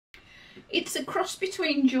It's a cross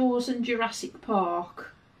between Jaws and Jurassic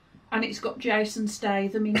Park, and it's got Jason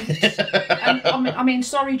Statham in it. And, I mean,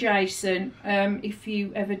 sorry, Jason, if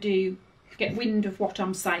you ever do get wind of what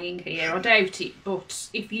I'm saying here. I doubt it, but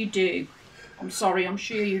if you do, I'm sorry. I'm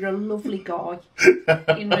sure you're a lovely guy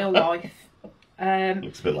in real life.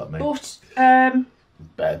 Looks a bit like me. But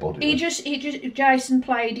bare body. he just Jason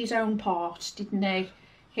played his own part, didn't he?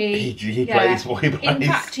 He plays what he plays. In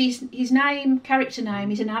fact, his character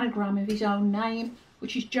name, is an anagram of his own name,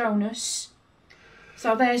 which is Jonas.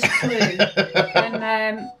 So there's a clue.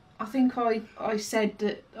 And I think I said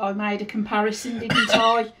that I made a comparison, didn't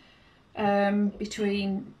I?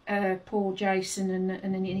 Between poor Jason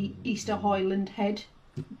and an Easter Highland head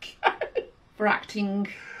for acting.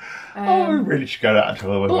 I really should go out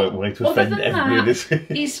of way to offend everybody.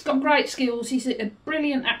 He's got great skills. He's a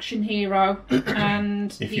brilliant action hero,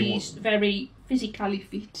 and he's very physically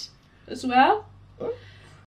fit as well.